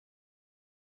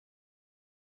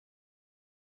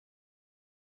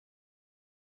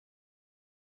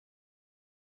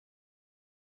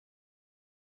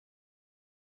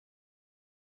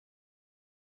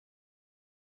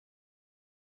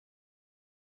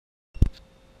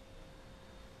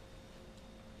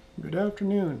Good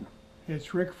afternoon.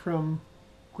 It's Rick from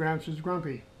Gramps is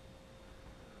Grumpy.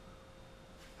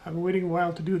 I've been waiting a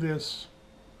while to do this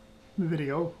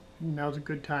video. Now's a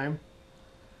good time.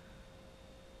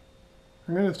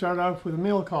 I'm going to start off with a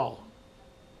mail call.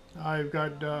 I've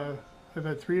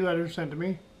had 3 letters sent to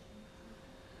me.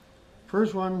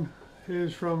 First one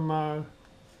is from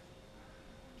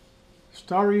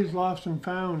Starry's Lost and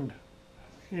Found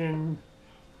in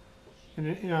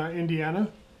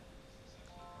Indiana.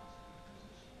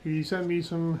 He sent me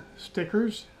some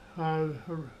stickers,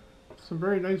 some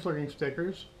very nice looking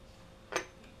stickers.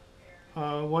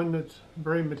 One that's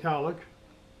very metallic.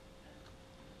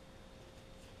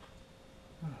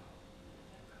 A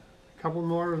couple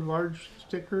more, a large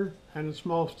sticker and a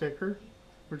small sticker,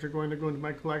 which are going to go into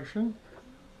my collection.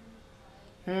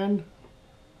 And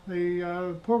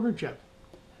a poker chip.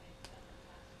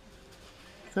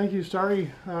 Thank you,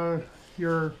 Starry.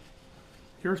 Your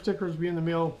stickers will be in the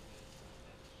mail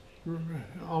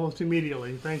almost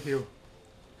immediately. Thank you.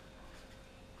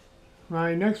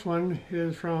 My next one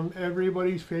is from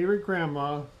everybody's favorite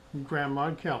grandma,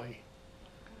 Grandma Kelly.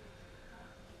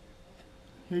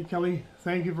 Hey Kelly,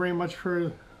 thank you very much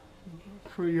for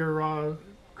your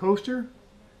coaster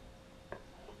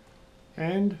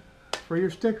and for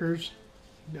your stickers.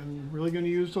 I'm really going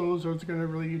to use those. Those are going to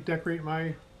really decorate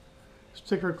my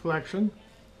sticker collection.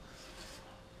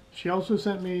 She also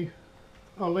sent me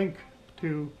a link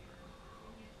to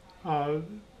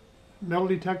metal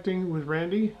detecting with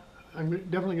Randy. I'm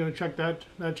definitely going to check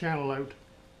that channel out.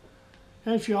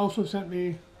 And she also sent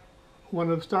me one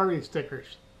of Starry's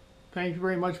stickers. Thank you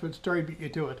very much, but Starry beat you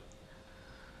to it.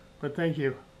 But thank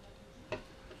you.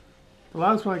 The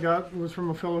last one I got was from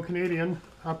a fellow Canadian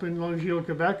up in Longueuil,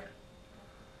 Quebec.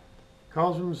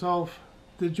 Calls himself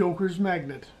the Joker's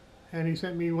Magnet. And he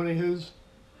sent me one of his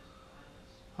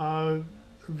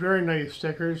very nice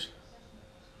stickers.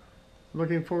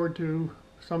 Looking forward to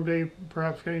someday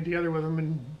perhaps getting together with him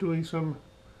and doing some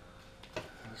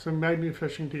magnet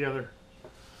fishing together.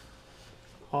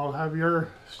 I'll have your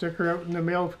sticker out in the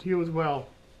mail to you as well.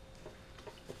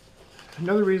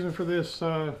 Another reason for this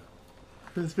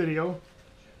video,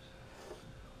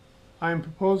 I'm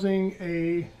proposing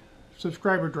a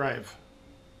subscriber drive.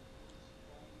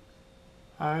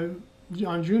 On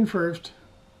June 1st,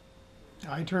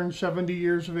 I turned 70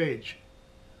 years of age.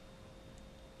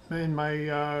 And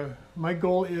my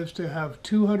goal is to have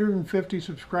 250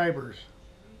 subscribers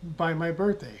by my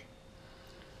birthday.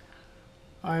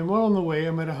 I'm well on the way.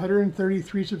 I'm at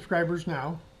 133 subscribers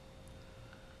now.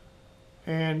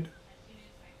 And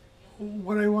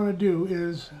what I want to do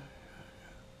is,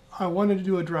 I wanted to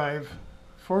do a drive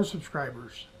for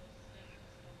subscribers.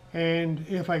 And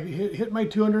if I hit my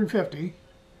 250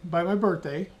 by my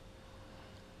birthday,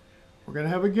 we're going to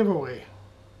have a giveaway.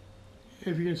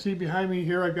 If you can see behind me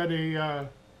here, I've got a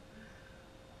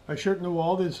shirt in the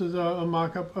wall. This is a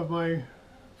mock-up of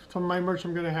some of my merch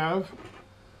I'm going to have,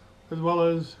 as well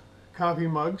as coffee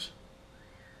mugs,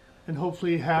 and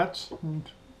hopefully hats,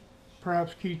 and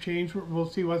perhaps keychains. We'll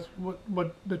see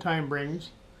what the time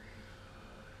brings.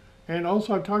 And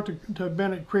also I've talked to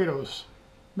Ben at Kratos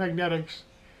Magnetics,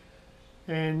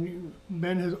 and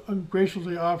Ben has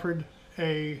graciously offered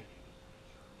a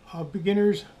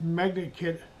beginner's magnet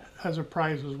kit as a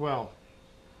prize as well.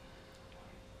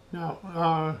 Now,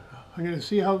 I'm going to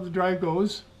see how the drive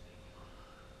goes,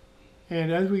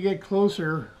 and as we get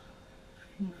closer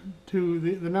to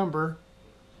the number,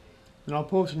 then I'll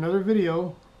post another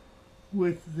video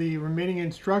with the remaining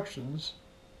instructions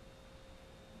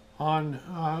on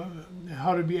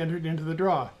how to be entered into the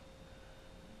draw.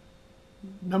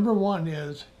 Number 1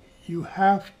 is you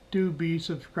have to be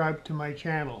subscribed to my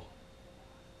channel,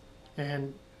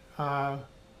 and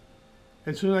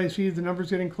as soon as I see the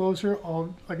numbers getting closer,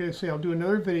 like I say, I'll do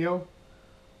another video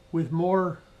with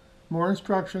more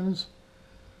instructions.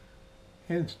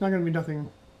 And it's not going to be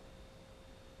nothing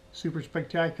super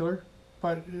spectacular,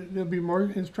 but there'll be more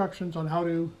instructions on how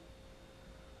to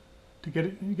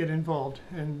get involved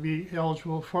and be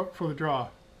eligible for the draw.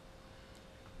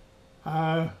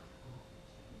 In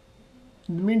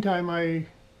the meantime, I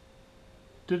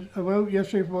went out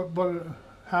yesterday for about a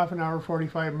half an hour,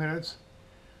 45 minutes.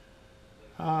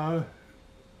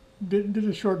 Did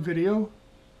a short video.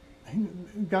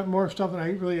 Got more stuff than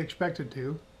I really expected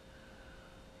to,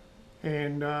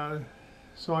 and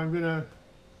so I'm gonna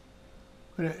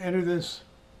enter this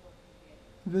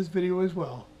video as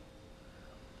well.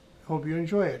 Hope you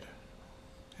enjoy it,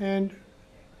 and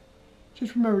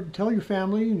just remember to tell your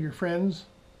family and your friends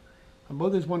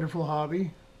about this wonderful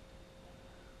hobby.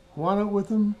 Go on out with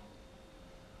them.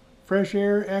 Fresh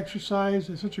air, exercise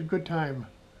is such a good time.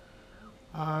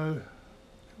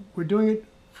 We're doing it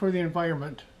for the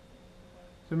environment.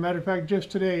 As a matter of fact, just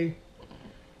today,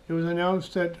 it was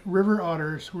announced that river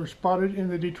otters were spotted in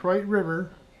the Detroit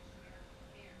River.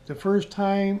 The first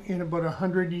time in about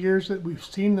 100 years that we've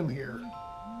seen them here.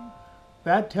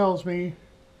 That tells me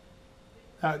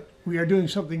that we are doing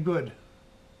something good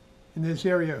in this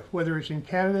area, whether it's in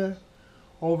Canada,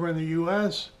 over in the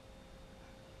US.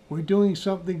 We're doing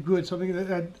something good, something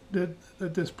that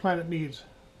this planet needs.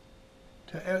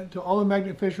 To all the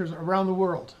magnet fishers around the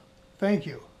world, thank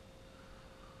you.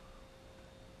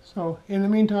 So in the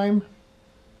meantime,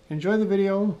 enjoy the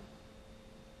video.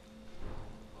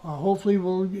 Hopefully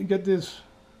we'll get this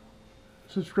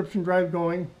subscription drive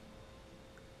going.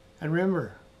 And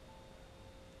remember,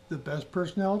 the best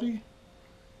personality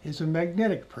is a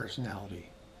magnetic personality.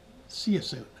 See you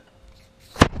soon.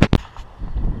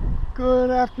 Good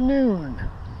afternoon.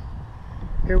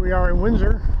 Here we are in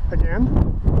Windsor again.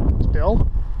 Still,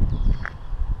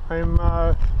 I'm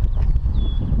at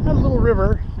a little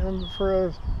river, and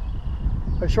for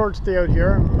a short stay out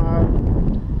here,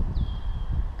 I'm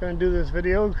going to do this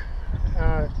video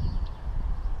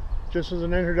just as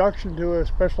an introduction to a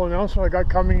special announcement I got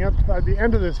coming up at the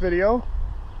end of this video.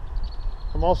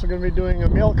 I'm also going to be doing a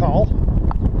mail call,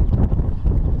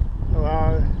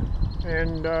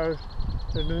 and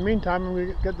in the meantime, I'm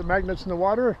going to get the magnets in the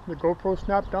water, the GoPro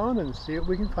snapped on, and see what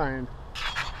we can find.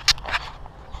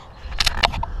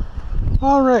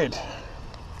 All right,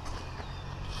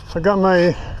 I got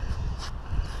my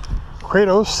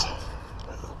Kratos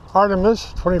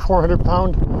Artemis 2,400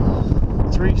 pound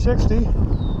 360.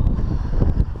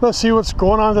 Let's see what's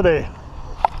going on today.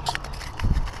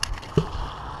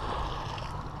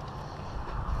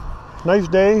 Nice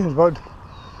day. It's about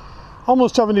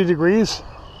almost 70 degrees.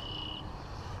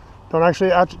 Don't have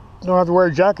to wear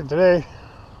a jacket today.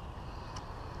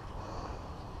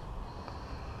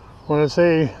 I want to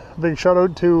say a big shout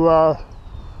out to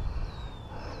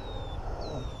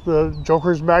the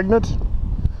Joker's Magnet.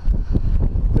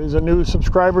 He's a new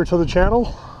subscriber to the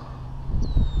channel.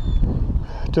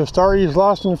 To Starry's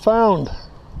Lost and Found.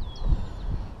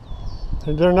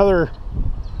 And then another,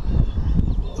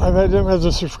 I've had him as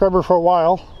a subscriber for a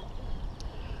while.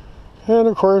 And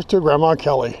of course to Grandma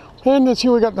Kelly. And let's see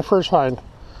what we got in the first find.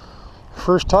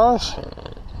 First toss.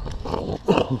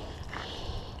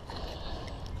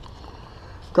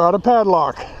 Got a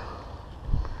padlock.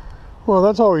 Well,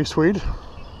 that's always sweet.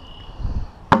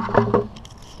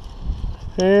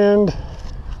 And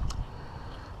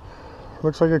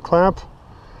looks like a clamp,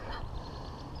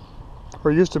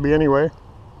 or used to be anyway.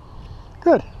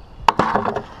 Good.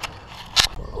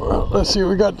 Well, let's see what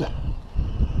we got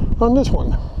on this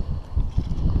one.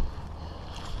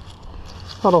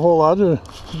 Not a whole lot, a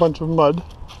bunch of mud.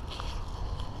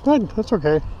 Good, that's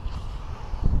okay.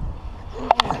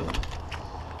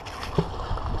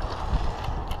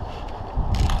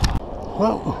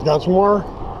 Well, got some more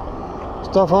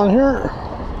stuff on here.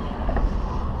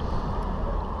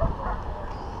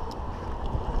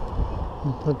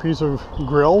 A piece of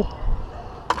grill.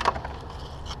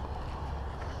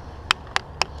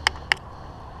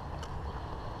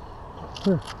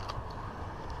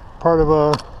 Part of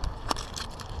a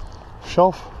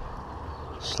shelf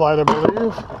slide, I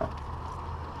believe.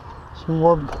 Some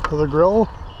more of the grill.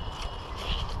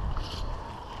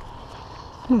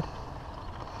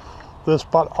 This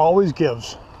spot always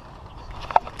gives.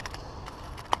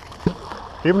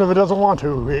 Even if it doesn't want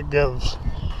to, it gives.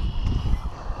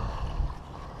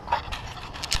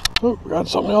 Oh, got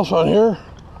something else on here.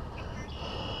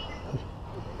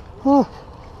 Oh,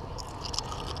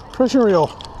 fishing reel.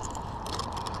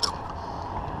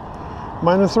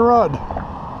 Minus the rod.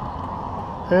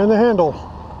 And the handle.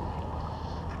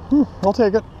 I'll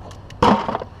take it.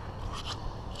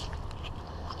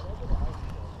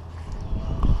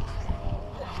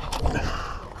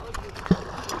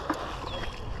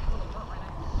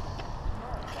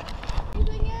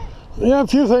 Yeah, a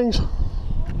few things.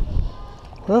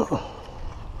 Well,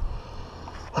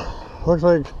 looks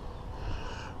like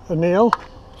a nail,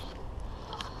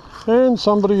 and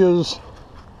somebody is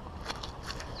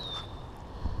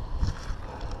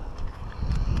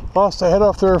lost a head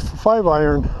off their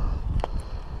 5-iron.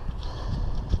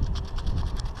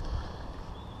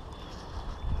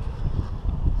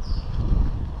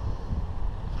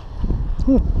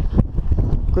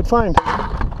 Good find.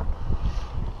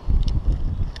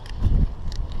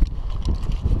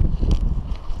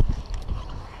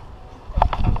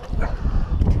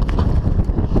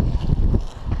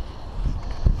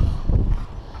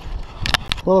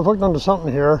 Well, I've hooked onto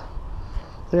something here.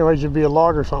 I think it might just be a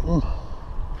log or something.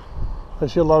 I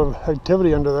see a lot of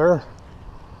activity under there.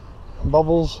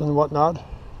 bubbles and whatnot.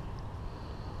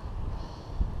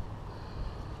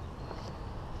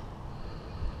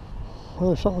 Well,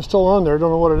 there's something still on there. I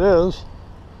don't know what it is.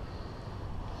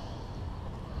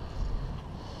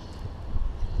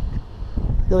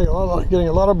 Getting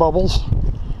a lot of bubbles.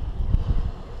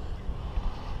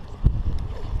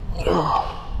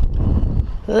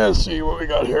 Let's see what we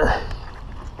got here.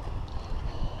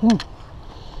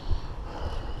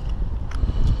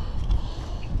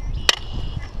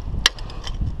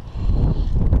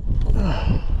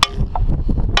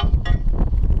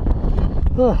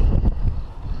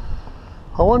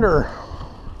 I wonder,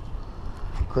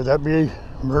 could that be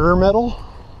murder metal?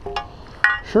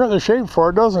 Sure, the shape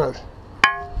for it, doesn't it?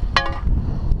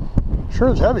 Sure,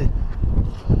 it's heavy.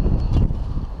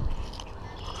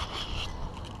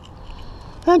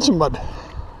 And some mud.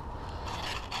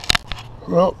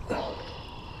 Well,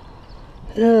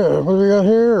 yeah, what do we got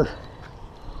here?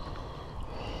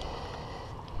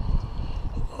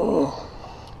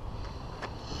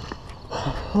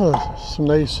 Oh, some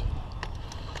nice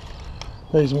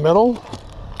metal.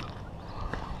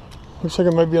 Looks like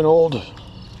it might be an old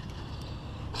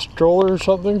stroller or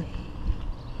something.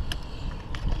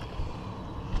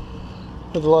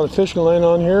 There's a lot of fishing line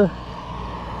on here.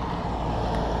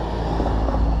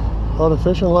 A lot of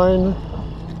fishing line.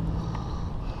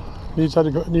 Needs to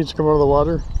come out of the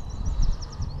water.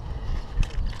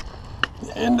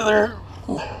 Into there.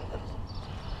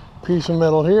 Piece of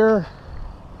metal here.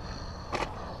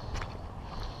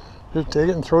 Just take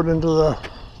it and throw it into the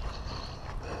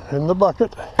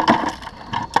bucket.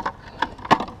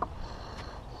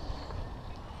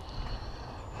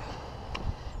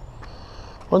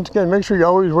 Once again, make sure you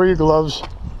always wear your gloves.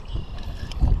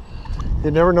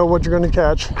 You never know what you're going to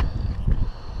catch.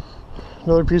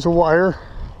 Another piece of wire.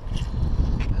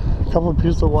 A couple of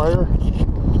pieces of wire.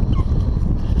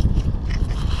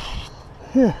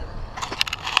 Yeah.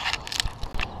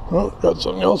 Oh, got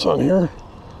something else on here.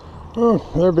 Oh,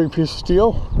 another big piece of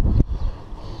steel.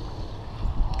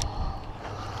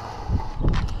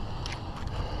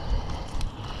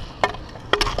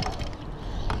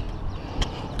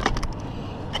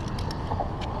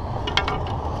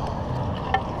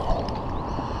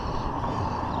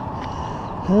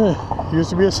 Yeah, used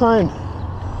to be a sign.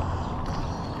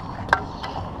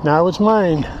 Now it's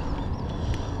mine.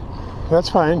 That's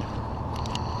fine.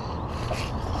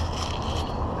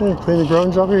 Okay, clean the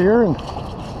grounds up here and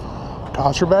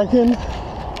toss her back in.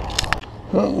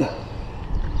 Oh,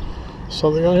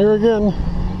 something on here again.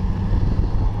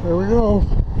 There we go.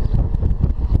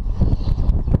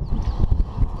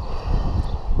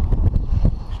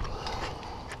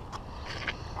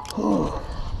 Oh.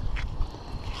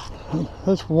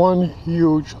 That's one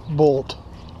huge bolt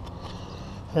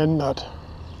and nut.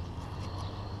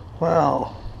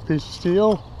 Wow. Piece of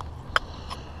steel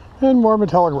and more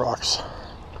metallic rocks.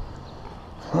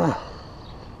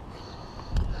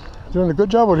 Doing a good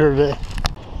job out here today.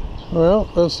 Well,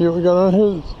 let's see what we got on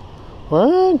here.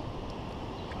 What?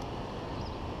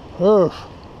 Oof.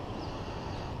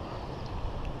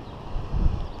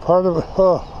 Part of it.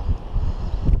 Oh.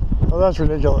 Oh, that's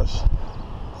ridiculous.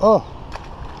 Oh.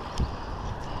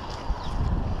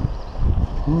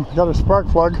 Got a spark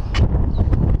plug.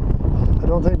 I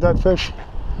don't think that fish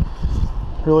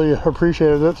really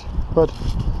appreciated it, but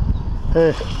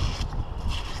hey.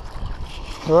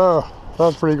 Oh,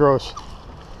 that's pretty gross.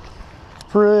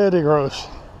 Pretty gross.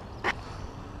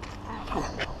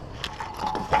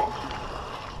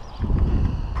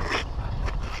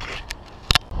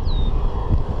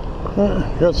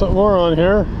 Got something more on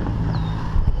here.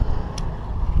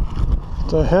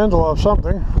 It's a handle off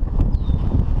something.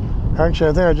 Actually,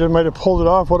 I think I just might have pulled it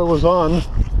off what it was on.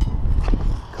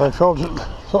 I felt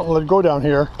something let go down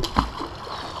here.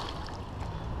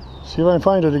 See if I can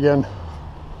find it again.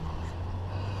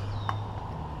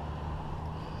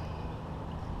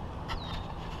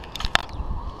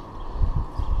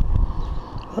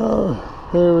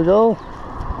 Here we go.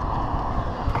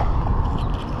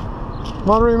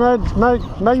 Monterey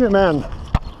Magnet Man.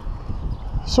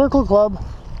 Circle Club.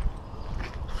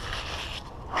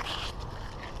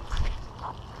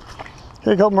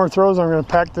 Okay, a couple more throws. I'm going to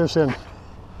pack this in.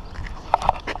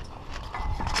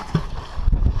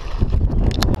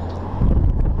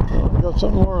 Got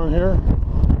something more on here.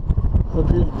 A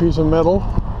piece of metal.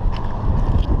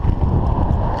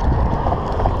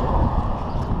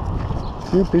 A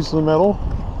few pieces of metal.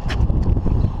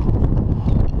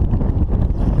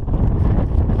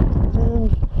 And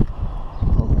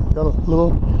got a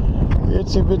little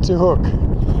itsy bitsy hook.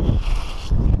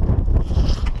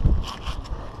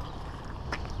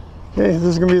 Okay, this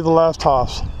is going to be the last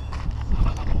toss.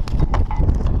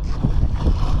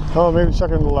 Oh, maybe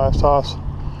second to the last toss.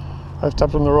 I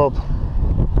stepped on the rope.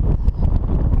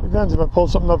 Depends, if I pull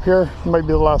something up here, it might be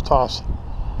the last toss.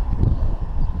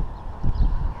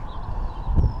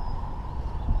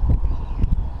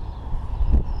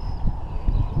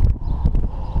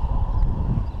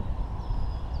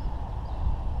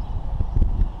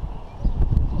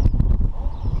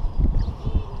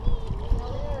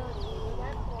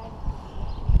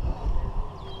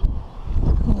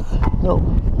 No.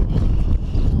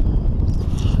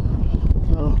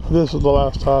 No, this is the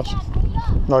last toss.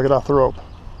 Now I'll get off the rope.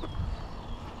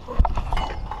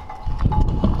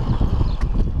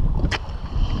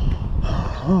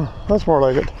 That's more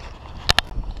like it.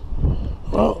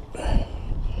 Well,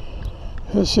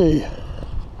 let's see.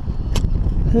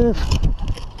 If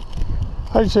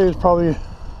I'd say it's probably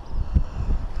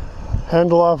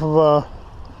handle off of a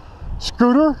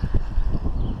scooter.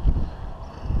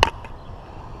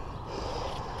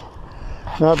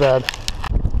 Not bad.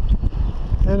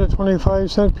 And a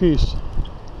 25-cent piece.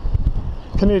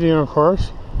 Canadian, of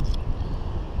course.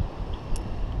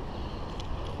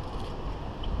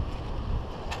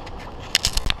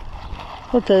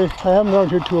 Okay, I haven't been out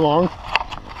here too long.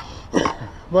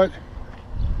 But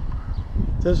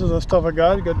this is the stuff I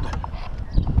got. I got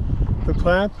the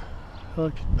clamp,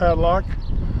 a padlock,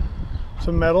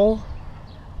 some metal,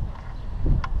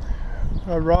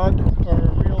 a rod or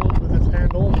a reel with its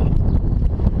handle,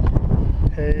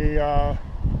 a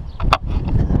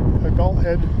galt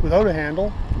head without a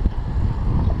handle,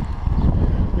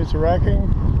 piece of racking,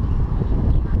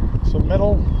 some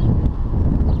metal,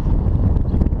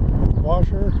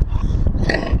 washer,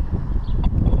 and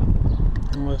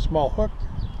a small hook,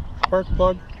 spark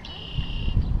plug,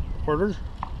 quarters,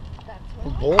 a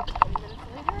bolt,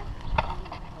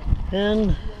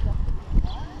 and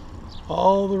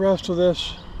all the rest of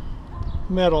this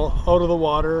metal out of the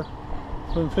water,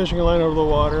 from fishing line out of the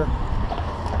water.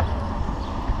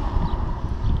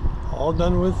 All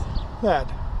done with that.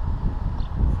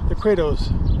 The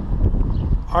Kratos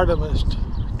Artemis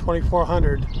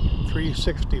 2400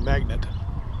 360 magnet.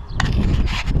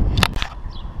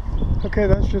 Okay,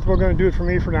 that's just what we're going to do it for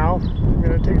me for now. I'm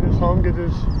going to take this home, get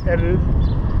this edited,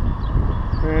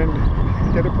 and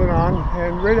get it put on.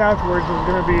 And right afterwards is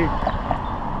going to be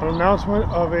an announcement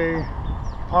of a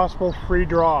possible free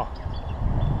draw.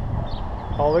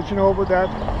 I'll let you know about that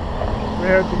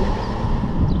right at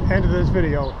the end of this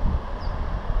video.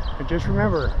 And just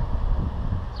remember,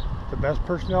 the best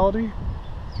personality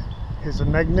is a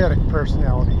magnetic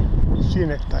personality. See you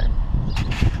next time.